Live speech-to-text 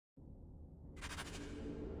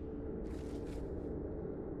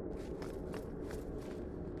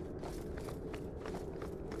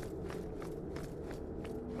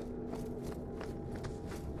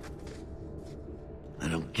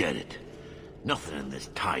Forget it. Nothing in this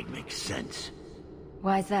tide makes sense.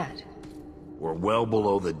 Why's that? We're well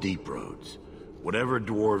below the deep roads. Whatever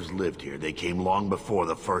dwarves lived here, they came long before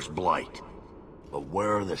the first blight. But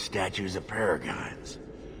where are the statues of paragons?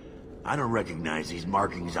 I don't recognize these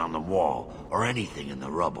markings on the wall, or anything in the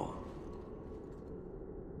rubble.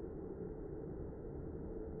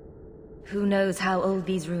 Who knows how old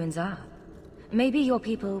these ruins are? Maybe your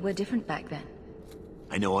people were different back then.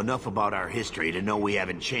 I know enough about our history to know we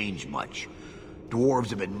haven't changed much. Dwarves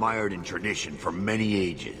have been mired in tradition for many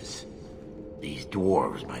ages. These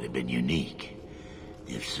dwarves might have been unique.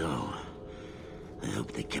 If so, I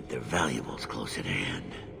hope they kept their valuables close at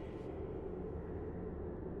hand.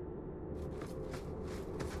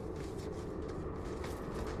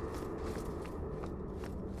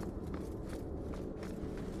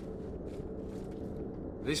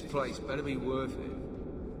 This place better be worth it.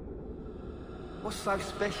 What's so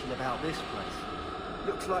special about this place?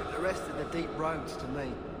 Looks like the rest of the deep roads to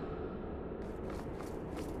me.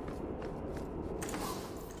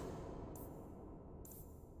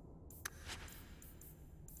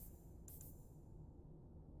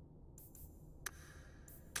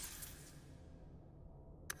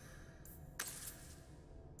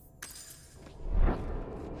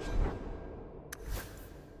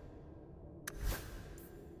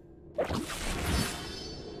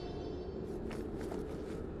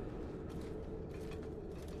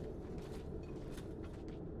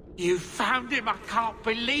 You found him! I can't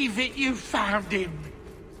believe it! You found him!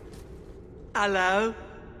 Hello?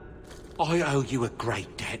 I owe you a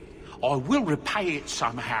great debt. I will repay it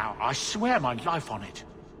somehow. I swear my life on it.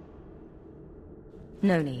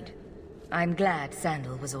 No need. I'm glad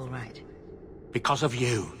Sandal was all right. Because of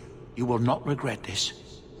you. You will not regret this.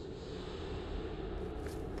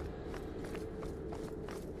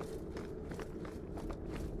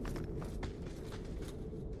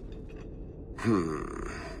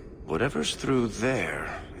 Whatever's through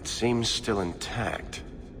there, it seems still intact.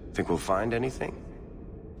 Think we'll find anything?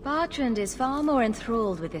 Bartrand is far more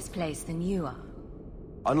enthralled with this place than you are.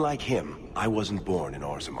 Unlike him, I wasn't born in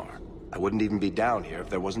Orzammar. I wouldn't even be down here if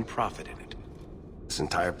there wasn't profit in it. This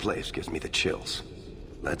entire place gives me the chills.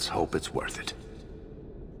 Let's hope it's worth it.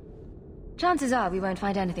 Chances are we won't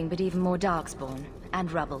find anything but even more darkspawn.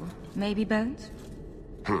 And rubble. Maybe bones?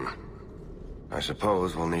 I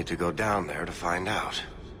suppose we'll need to go down there to find out.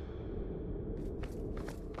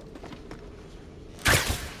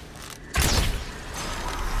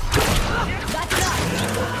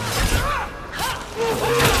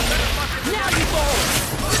 Now you fall!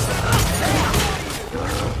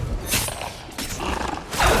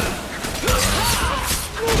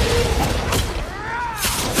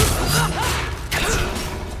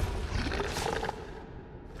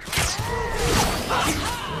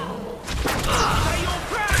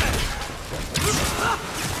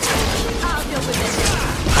 I'll deal with this.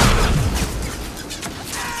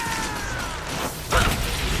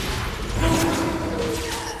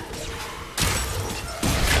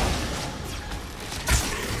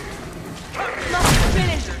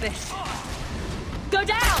 This. Go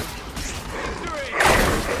down!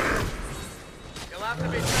 You'll have to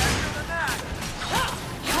be faster than that.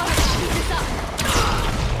 Keep this up!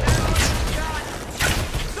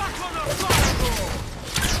 Suck on the fireball!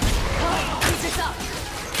 Keep this up!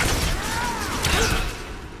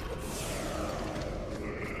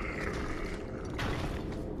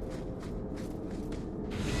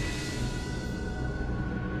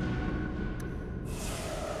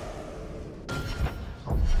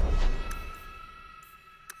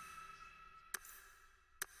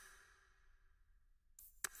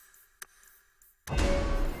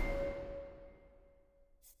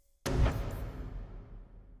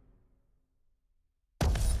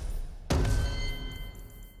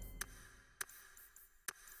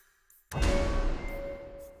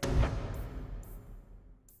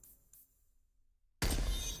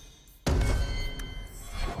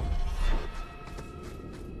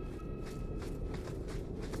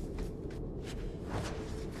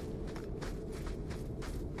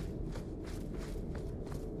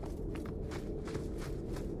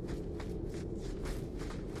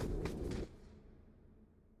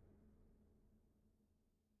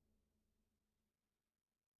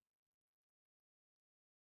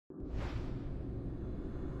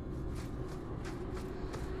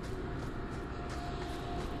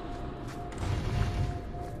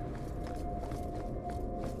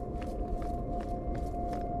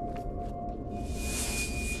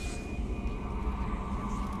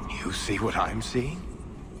 You see what I'm seeing?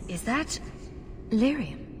 Is that...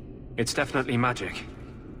 lyrium? It's definitely magic.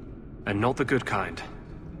 And not the good kind.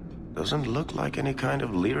 Doesn't look like any kind of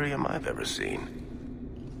lyrium I've ever seen.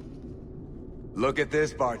 Look at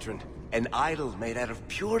this, Bartrand. An idol made out of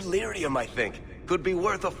pure lyrium, I think. Could be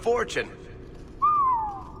worth a fortune.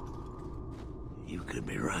 You could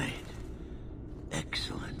be right.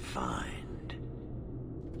 Excellent find.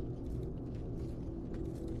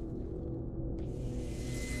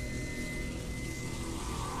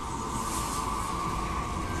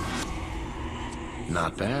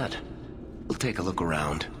 Not bad. We'll take a look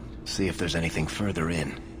around. See if there's anything further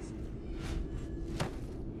in.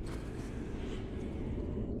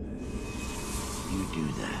 You do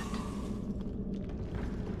that.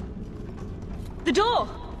 The door!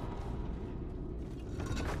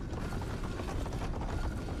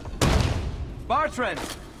 Bartrand!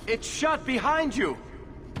 It's shut behind you!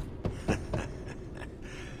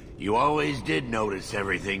 You always did notice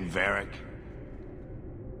everything, Varric.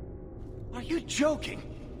 Are you joking?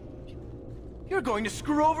 You're going to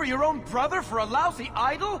screw over your own brother for a lousy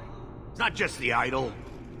idol? It's not just the idol.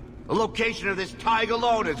 The location of this tag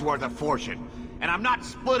alone is worth a fortune, and I'm not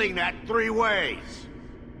splitting that 3 ways.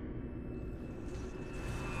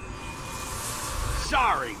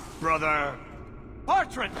 Sorry, brother.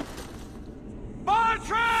 Bartrand!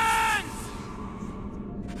 Bartrand!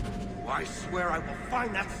 I swear I will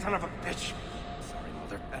find that son of a bitch. Sorry,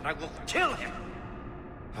 Mother, and I will kill him.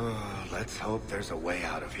 Oh, let's hope there's a way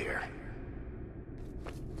out of here.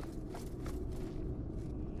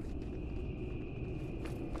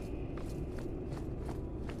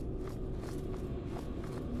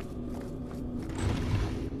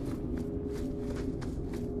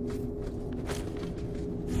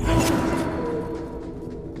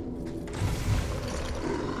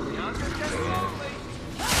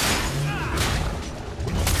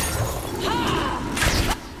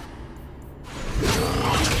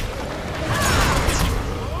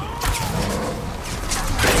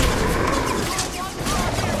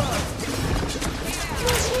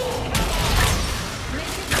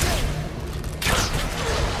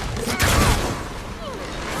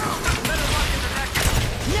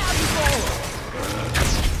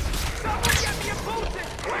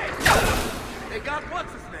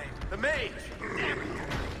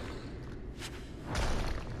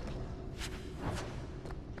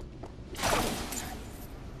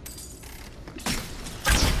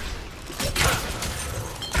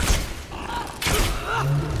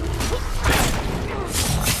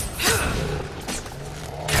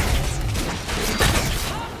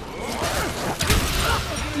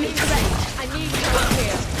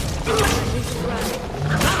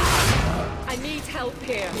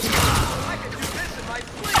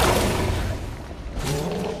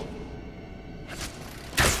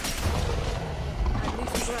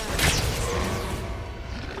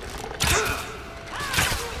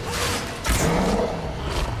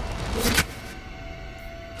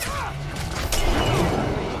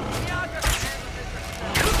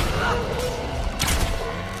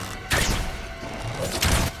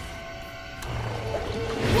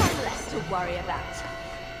 Worry about.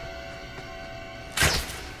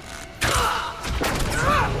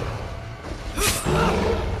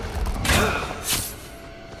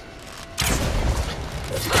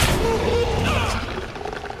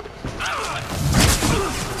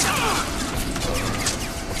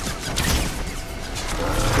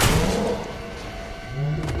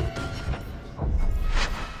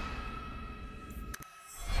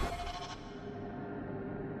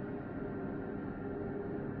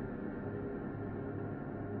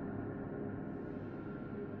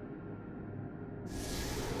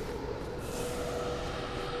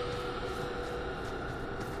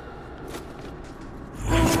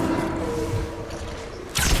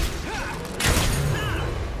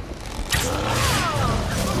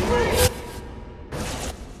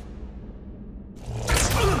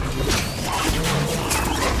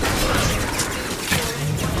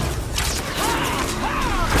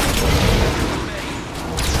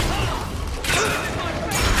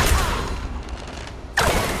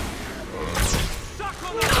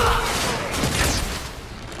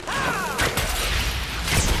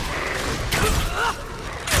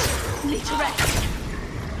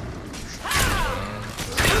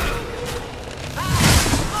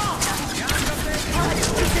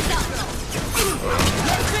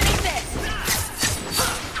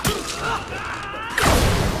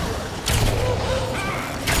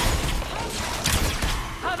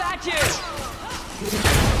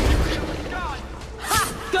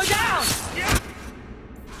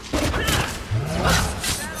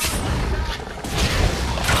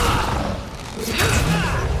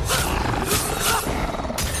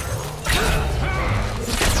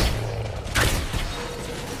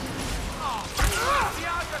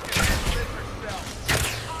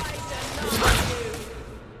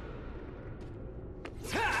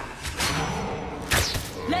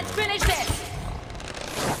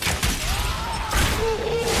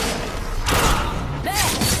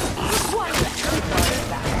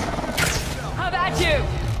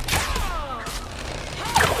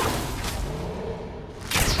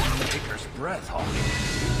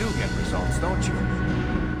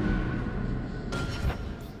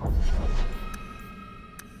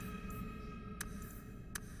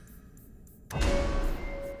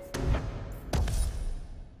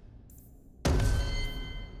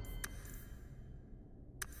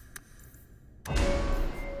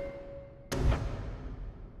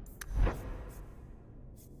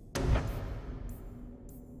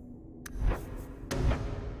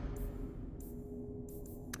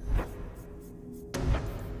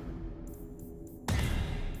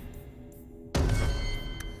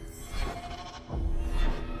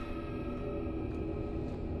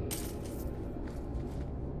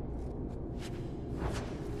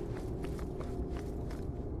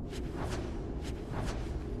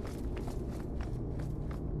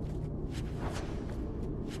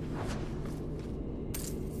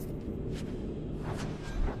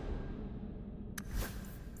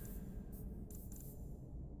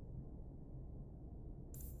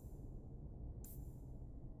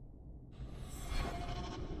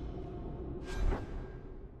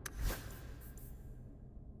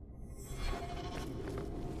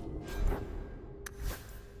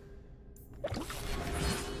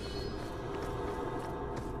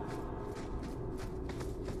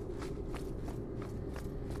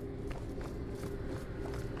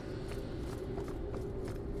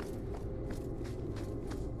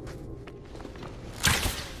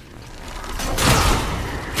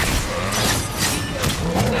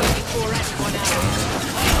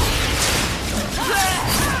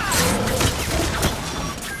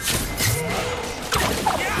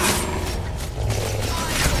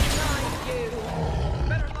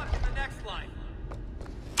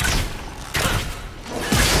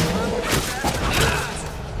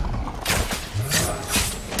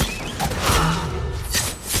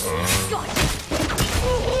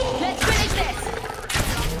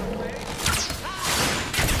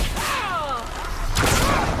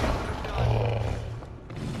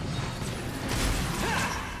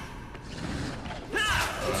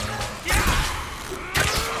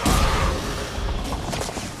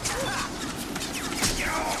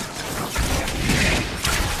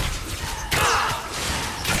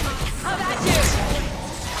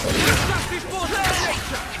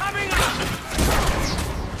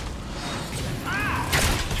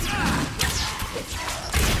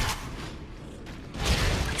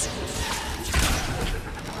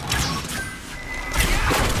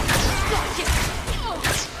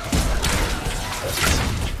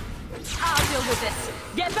 with this.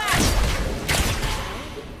 Get back!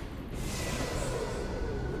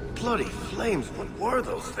 Bloody flames, what were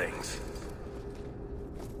those things?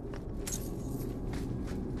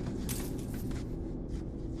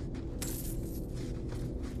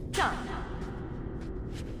 Done.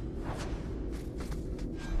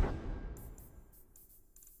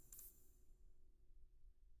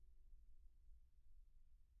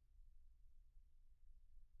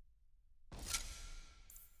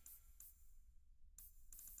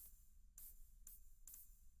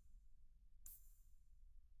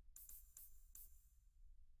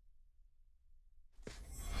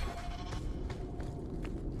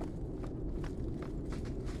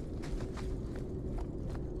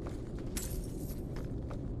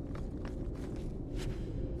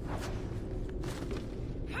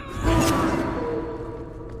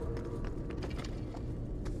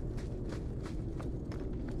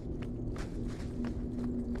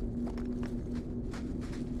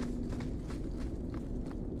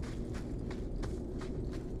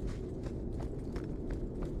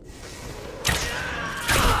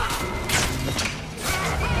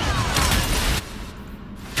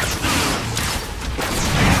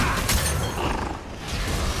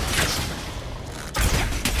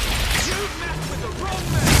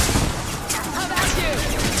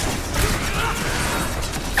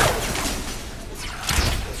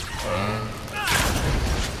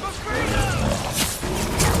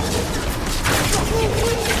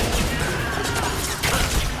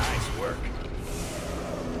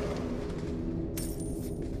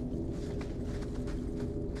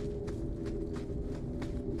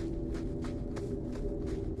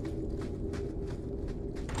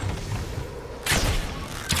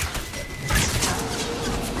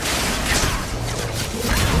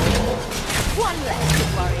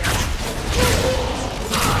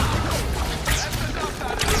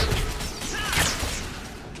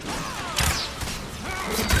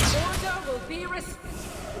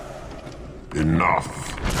 Enough.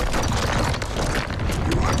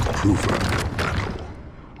 You have proven your mettle.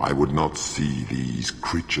 I would not see these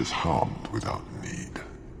creatures harmed without need.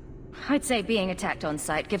 I'd say being attacked on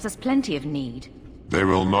sight gives us plenty of need. They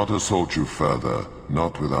will not assault you further,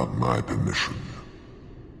 not without my permission.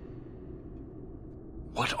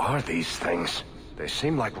 What are these things? They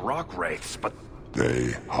seem like rock wraiths, but...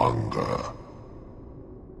 They hunger.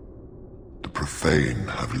 The profane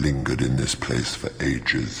have lingered in this place for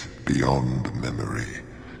ages, beyond memory,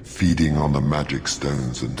 feeding on the magic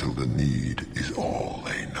stones until the need is all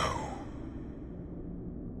they know.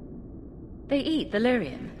 They eat the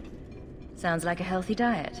lyrium. Sounds like a healthy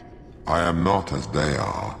diet. I am not as they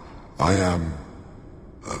are. I am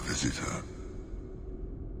a visitor.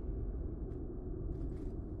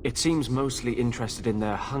 It seems mostly interested in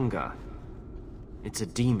their hunger. It's a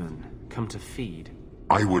demon, come to feed.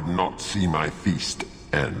 I would not see my feast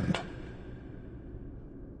end.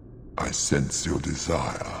 I sense your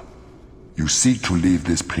desire. You seek to leave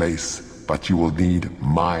this place, but you will need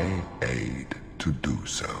my aid to do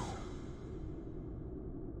so.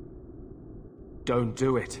 Don't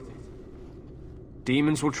do it.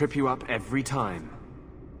 Demons will trip you up every time.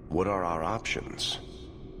 What are our options?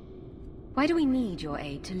 Why do we need your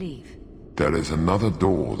aid to leave? There is another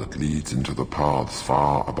door that leads into the paths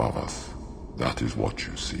far above us. That is what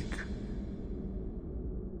you seek.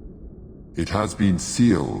 It has been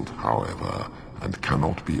sealed, however, and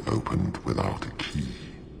cannot be opened without a key.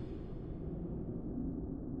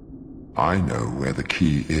 I know where the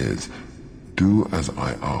key is. Do as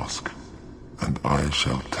I ask, and I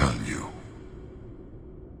shall tell you.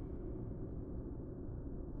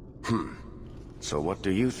 So what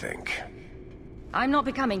do you think? I'm not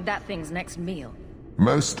becoming that thing's next meal.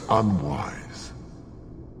 Most unwise.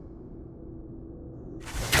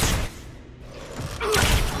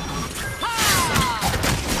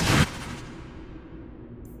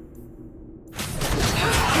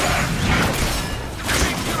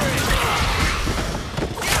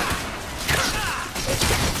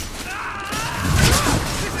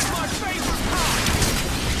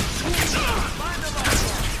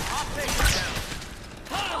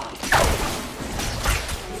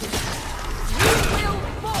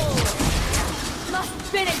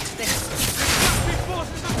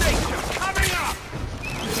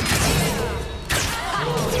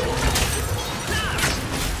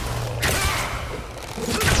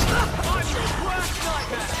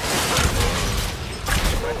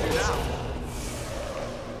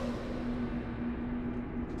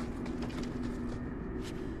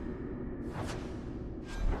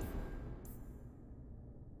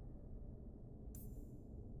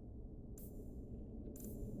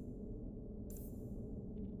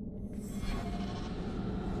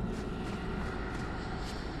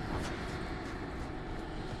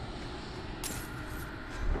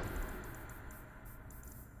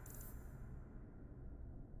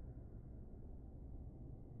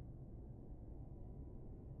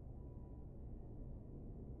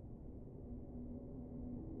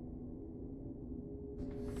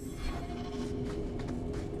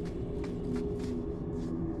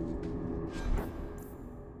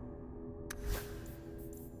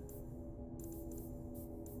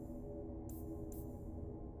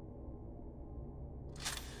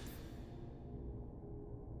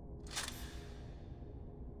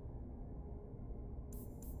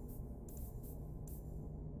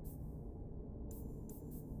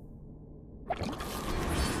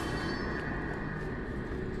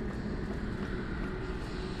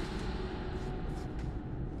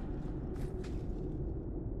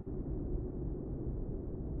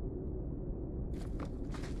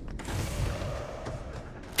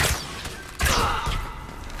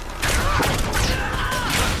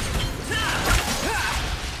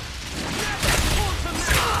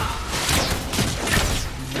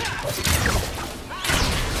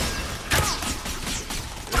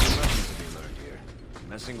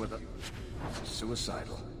 messing with it. It's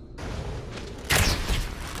suicidal.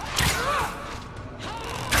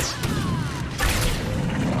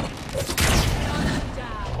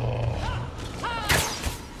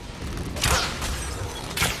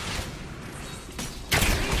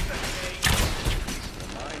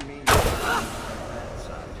 Remind me that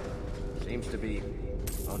side. Seems to be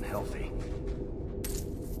unhealthy.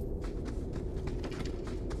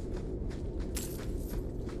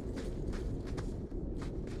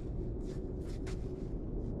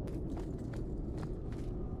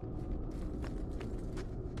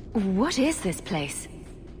 What is this place?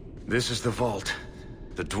 This is the vault.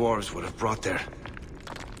 The dwarves would have brought their...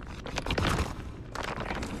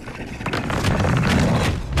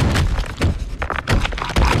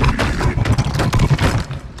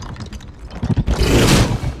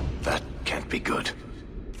 That can't be good.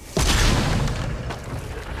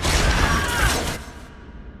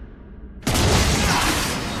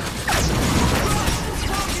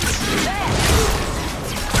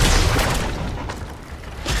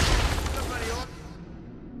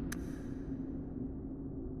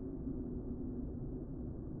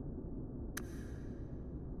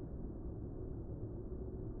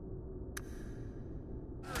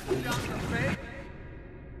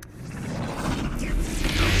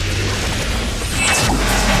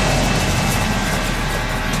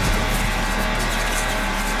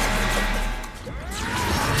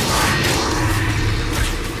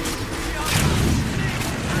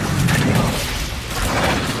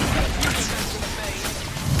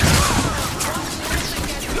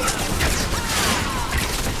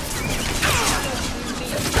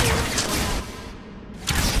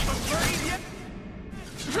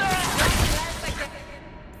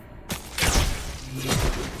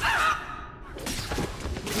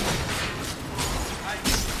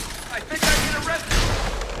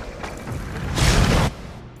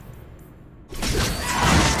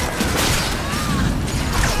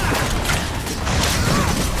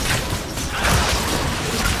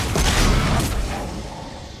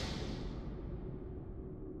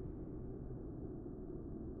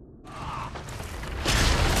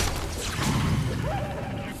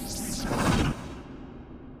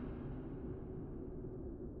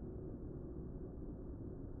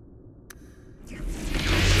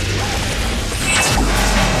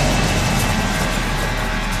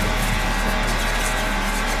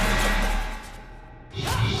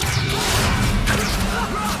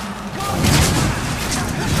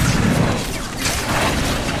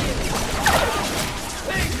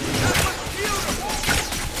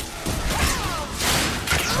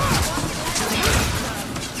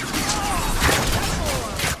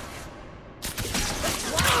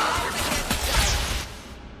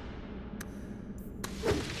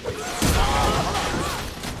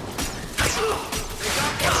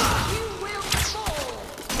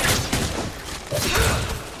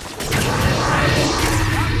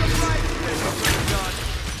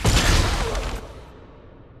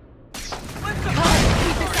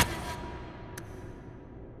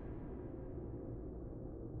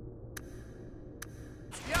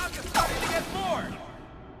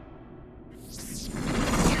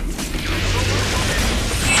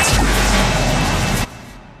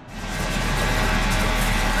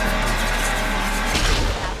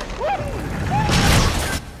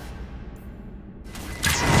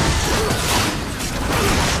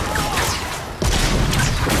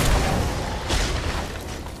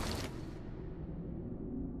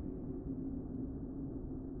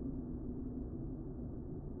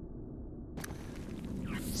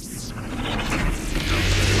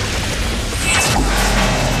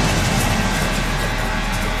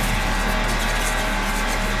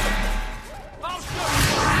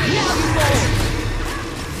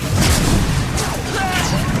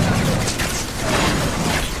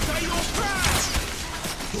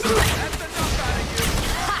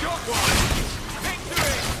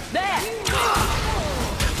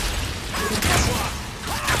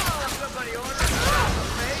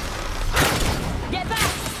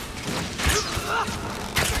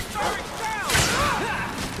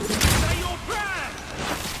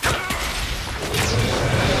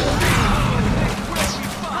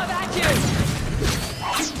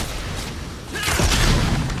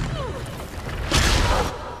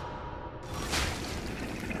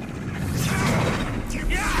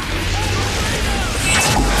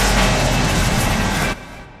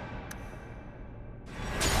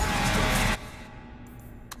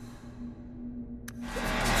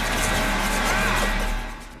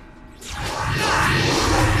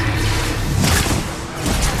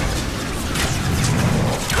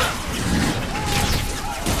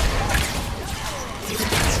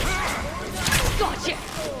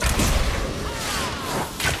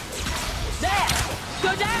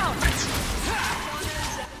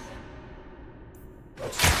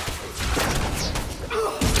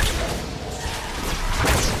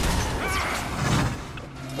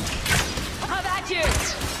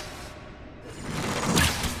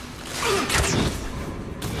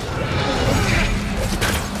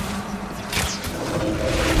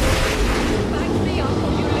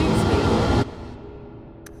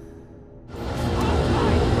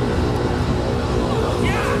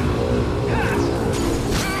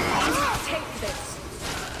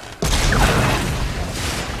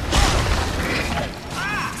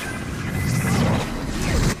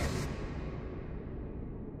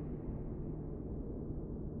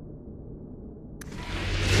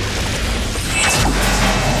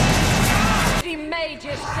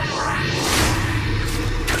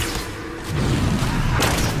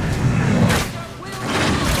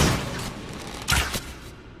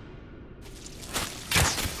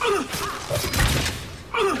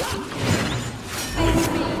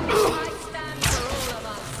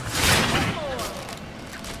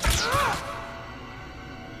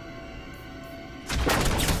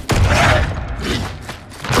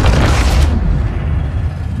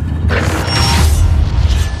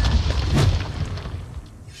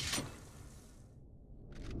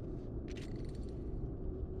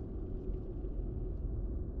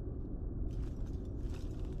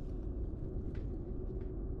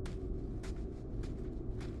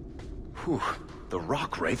 Whew. The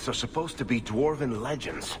rock wraiths are supposed to be dwarven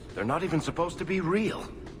legends. They're not even supposed to be real.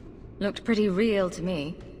 Looked pretty real to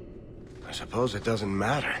me. I suppose it doesn't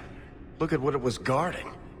matter. Look at what it was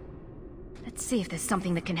guarding. Let's see if there's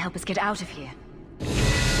something that can help us get out of here.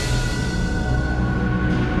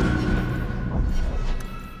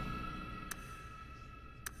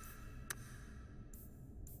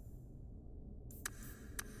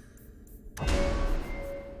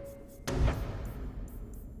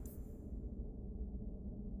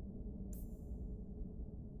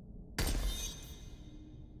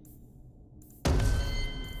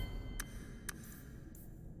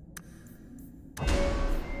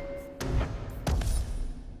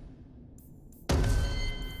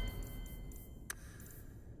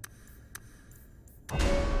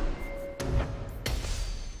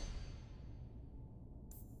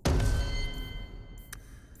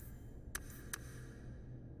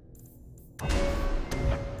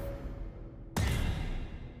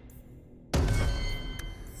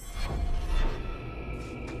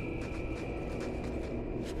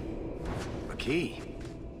 Key.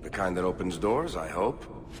 The kind that opens doors, I hope.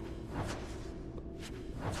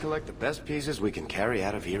 Let's collect the best pieces we can carry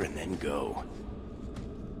out of here and then go.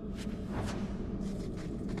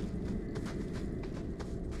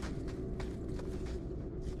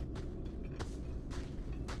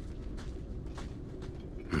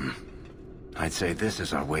 I'd say this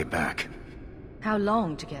is our way back. How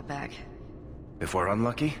long to get back? If we're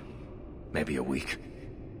unlucky, maybe a week.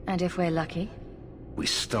 And if we're lucky? We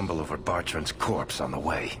stumble over Bartrand's corpse on the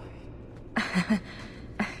way.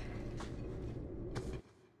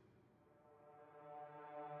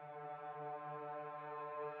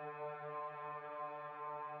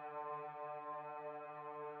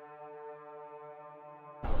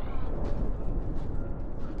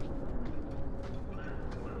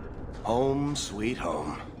 Home, sweet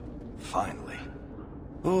home. Finally.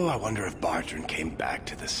 Oh, I wonder if Bartrand came back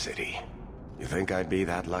to the city. You think I'd be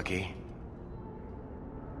that lucky?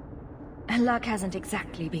 Luck hasn't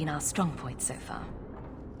exactly been our strong point so far.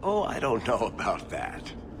 Oh, I don't know about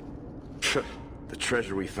that. The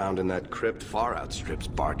treasure we found in that crypt far outstrips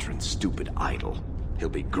Bartrand's stupid idol. He'll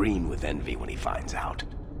be green with envy when he finds out.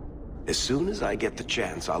 As soon as I get the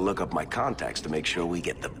chance, I'll look up my contacts to make sure we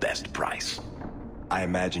get the best price. I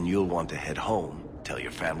imagine you'll want to head home, tell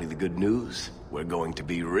your family the good news. We're going to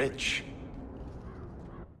be rich.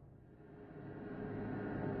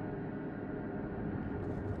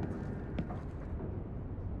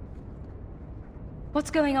 What's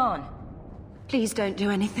going on? Please don't do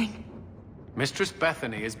anything. Mistress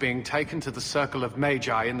Bethany is being taken to the Circle of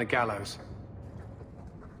Magi in the gallows.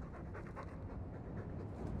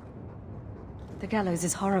 The gallows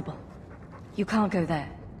is horrible. You can't go there.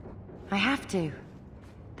 I have to.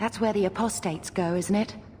 That's where the apostates go, isn't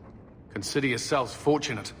it? Consider yourselves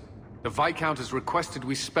fortunate. The Viscount has requested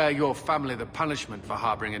we spare your family the punishment for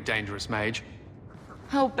harboring a dangerous mage.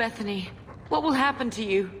 Oh, Bethany, what will happen to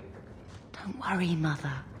you? Don't worry,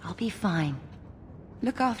 Mother. I'll be fine.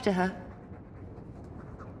 Look after her.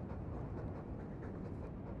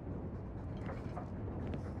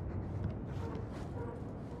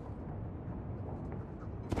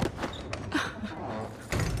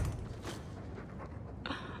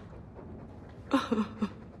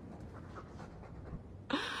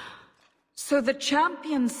 So the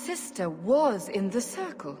champion's sister was in the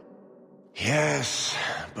circle? Yes,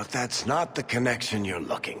 but that's not the connection you're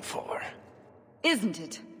looking for. Isn't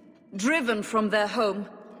it? Driven from their home,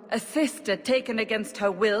 a sister taken against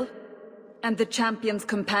her will, and the champion's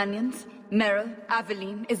companions, Merrill,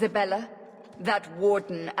 Aveline, Isabella, that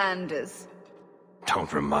warden Anders.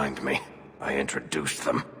 Don't remind me. I introduced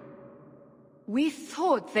them. We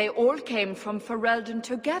thought they all came from Ferelden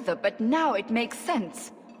together, but now it makes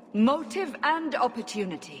sense. Motive and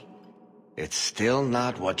opportunity. It's still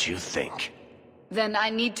not what you think. Then I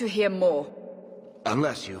need to hear more.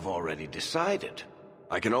 Unless you've already decided.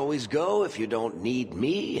 I can always go if you don't need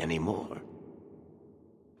me anymore.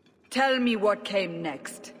 Tell me what came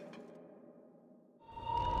next.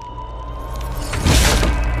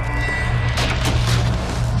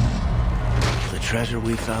 The treasure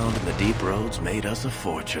we found in the deep roads made us a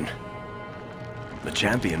fortune. The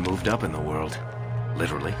champion moved up in the world.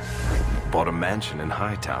 Literally. Bought a mansion in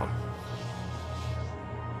Hightown.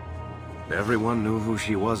 Everyone knew who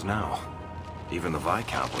she was now. Even the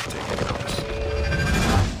Viscount was taking notice.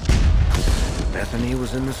 Bethany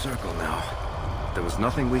was in the circle now. There was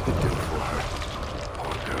nothing we could do for her.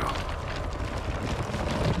 Poor girl.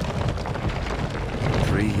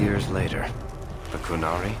 3 years later, the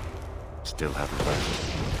Qunari still haven't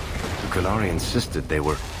left. The Qunari insisted they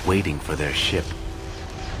were waiting for their ship.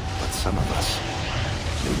 But some of us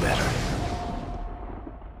knew better.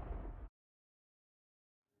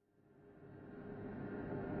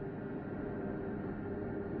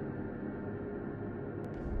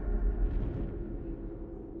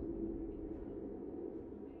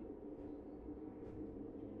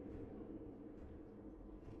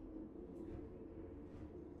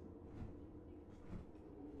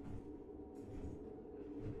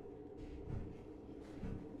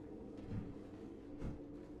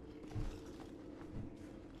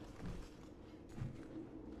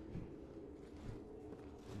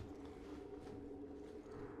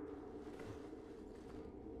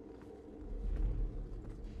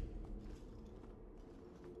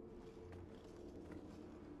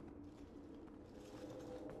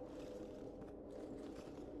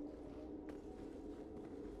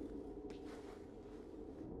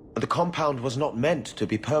 The compound was not meant to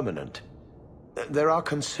be permanent. There are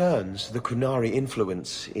concerns the Qunari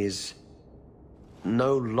influence is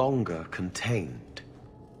no longer contained.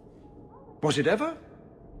 Was it ever?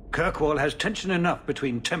 Kirkwall has tension enough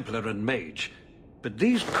between Templar and Mage. But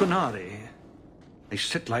these Qunari, they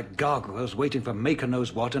sit like gargoyles waiting for Maker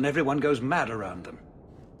knows what, and everyone goes mad around them.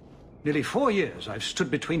 Nearly 4 years I've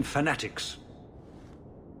stood between fanatics.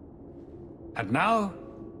 And now,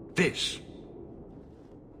 this.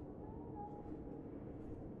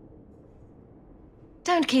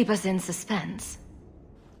 Don't keep us in suspense.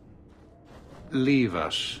 Leave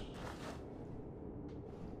us.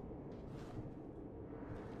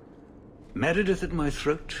 Meredith at my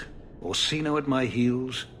throat, Orsino at my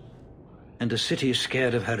heels, and a city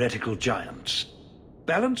scared of heretical giants.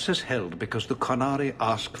 Balance has held because the Qunari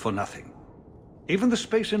ask for nothing. Even the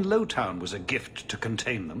space in Lowtown was a gift to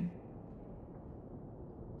contain them.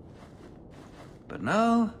 But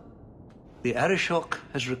now, the Arishok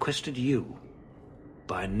has requested you.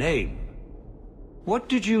 By name. What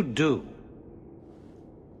did you do?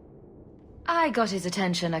 I got his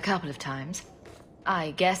attention a couple of times.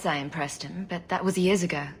 I guess I impressed him, but that was years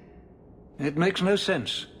ago. It makes no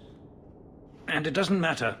sense. And it doesn't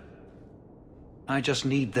matter. I just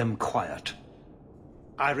need them quiet.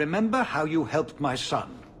 I remember how you helped my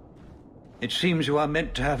son. It seems you are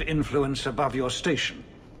meant to have influence above your station.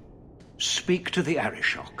 Speak to the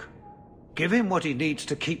Arishok. Give him what he needs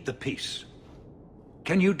to keep the peace.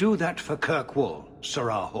 Can you do that for Kirkwall,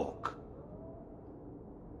 Sirrah Hawk?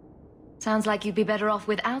 Sounds like you'd be better off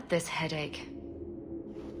without this headache.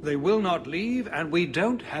 They will not leave, and we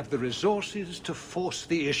don't have the resources to force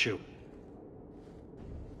the issue.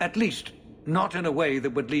 At least, not in a way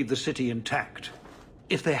that would leave the city intact.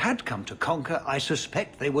 If they had come to conquer, I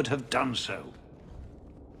suspect they would have done so.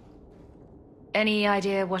 Any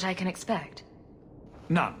idea what I can expect?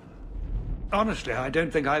 None. Honestly, I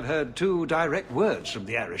don't think I've heard 2 direct words from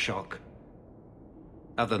the Arishok.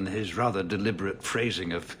 Other than his rather deliberate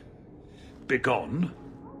phrasing of begone.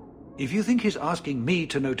 If you think his asking me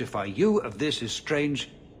to notify you of this is strange,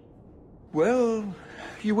 well,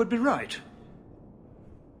 you would be right.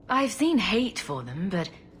 I've seen hate for them, but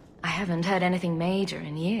I haven't heard anything major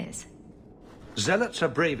in years. Zealots are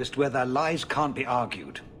bravest where their lies can't be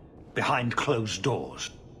argued, behind closed doors.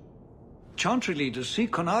 Chantry leaders see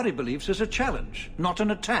Qunari beliefs as a challenge, not an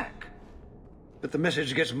attack. But the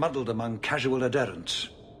message gets muddled among casual adherents.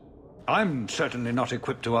 I'm certainly not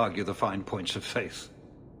equipped to argue the fine points of faith.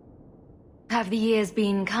 Have the years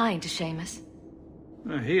been kind to Seamus?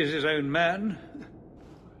 He is his own man.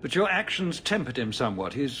 But your actions tempered him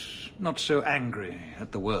somewhat. He's not so angry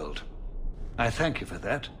at the world. I thank you for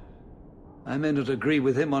that. I may not agree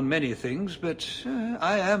with him on many things, but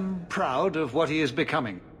I am proud of what he is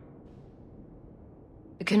becoming.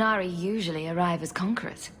 The Qunari usually arrive as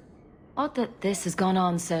conquerors. Odd that this has gone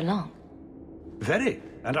on so long. Very,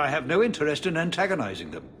 and I have no interest in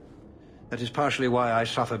antagonizing them. That is partially why I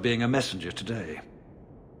suffer being a messenger today.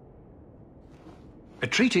 A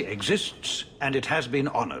treaty exists, and it has been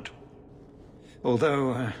honored.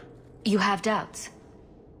 Although... You have doubts?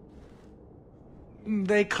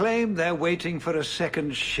 They claim they're waiting for a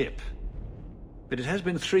second ship. But it has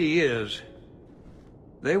been 3 years.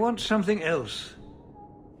 They want something else.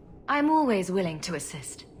 I'm always willing to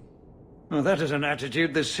assist. Well, that is an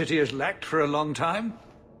attitude this city has lacked for a long time.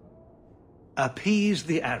 Appease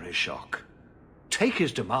the Arishok. Take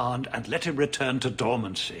his demand and let him return to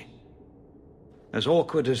dormancy. As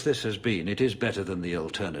awkward as this has been, it is better than the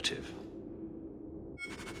alternative.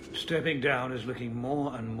 Stepping down is looking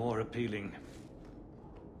more and more appealing.